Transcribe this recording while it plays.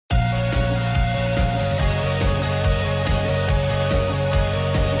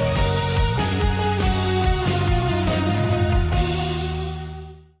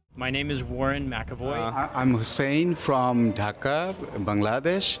My name is Warren McAvoy. I'm Hussein from Dhaka,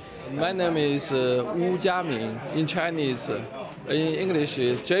 Bangladesh. My name is Wu Jiaming. In Chinese, in English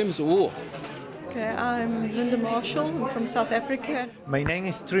is James Wu. Okay, I'm Linda Marshall. I'm from South Africa. My name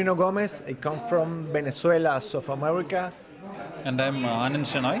is Trino Gomez. I come from Venezuela, South America. And I'm Anand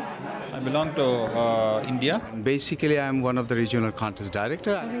Shenoy. I belong to India. Basically, I'm one of the regional contest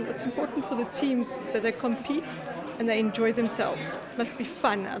director. I think what's important for the teams is that they compete and they enjoy themselves. It must be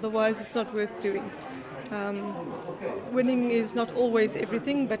fun, otherwise it's not worth doing. Winning is not always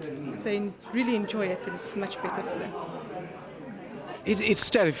everything, but if they really enjoy it, then it's much better for them. It's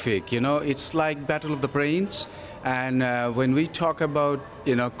terrific, you know. It's like battle of the brains, and when we talk about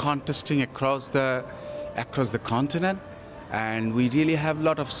contesting across the continent, and we really have a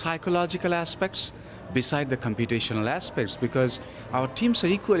lot of psychological aspects beside the computational aspects, because our teams are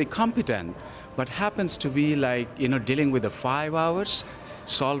equally competent, but happens to be like dealing with the 5 hours,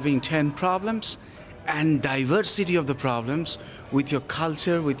 solving 10 problems, and diversity of the problems with your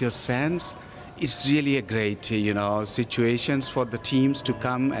culture, with your sense. It's really a great, situations for the teams to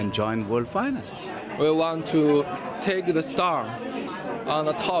come and join World Finals. We want to take the star on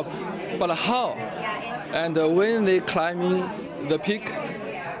the top, but how? And when they climbing the peak,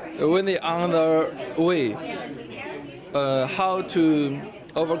 when they on the way, how to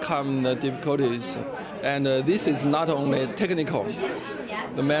overcome the difficulties. And this is not only technical,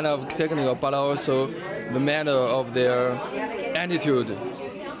 the matter of technical, but also the matter of their attitude,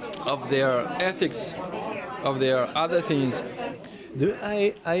 of their ethics, of their other things.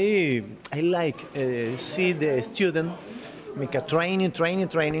 I like see the student make a training,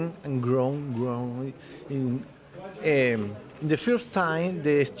 and grow. In the first time,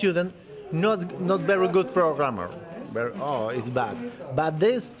 the student not very good programmer. It's bad. But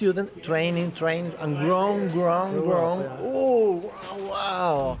the student training, and grown. Oh,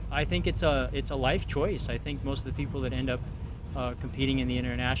 wow! I think it's a life choice. I think most of the people that end up competing in the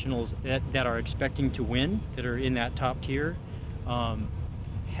internationals that are expecting to win, that are in that top tier,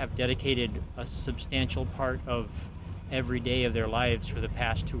 have dedicated a substantial part of every day of their lives for the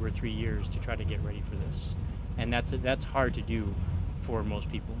past 2 or 3 years to try to get ready for this, and that's hard to do for most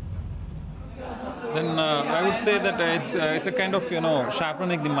people. Then I would say that it's a kind of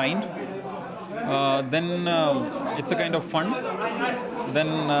sharpening the mind. Then it's a kind of fun.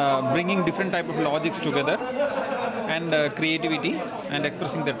 Then bringing different type of logics together, and creativity, and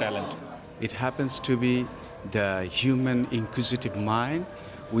expressing their talent. It happens to be the human inquisitive mind.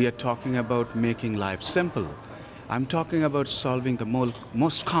 We are talking about making life simple. I'm talking about solving the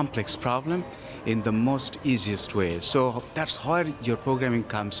most complex problem in the most easiest way. So that's where your programming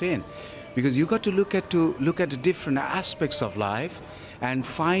comes in, because you got to look at the different aspects of life and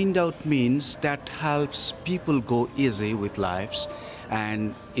find out means that helps people go easy with lives,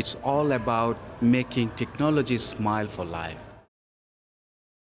 and it's all about making technology smile for life.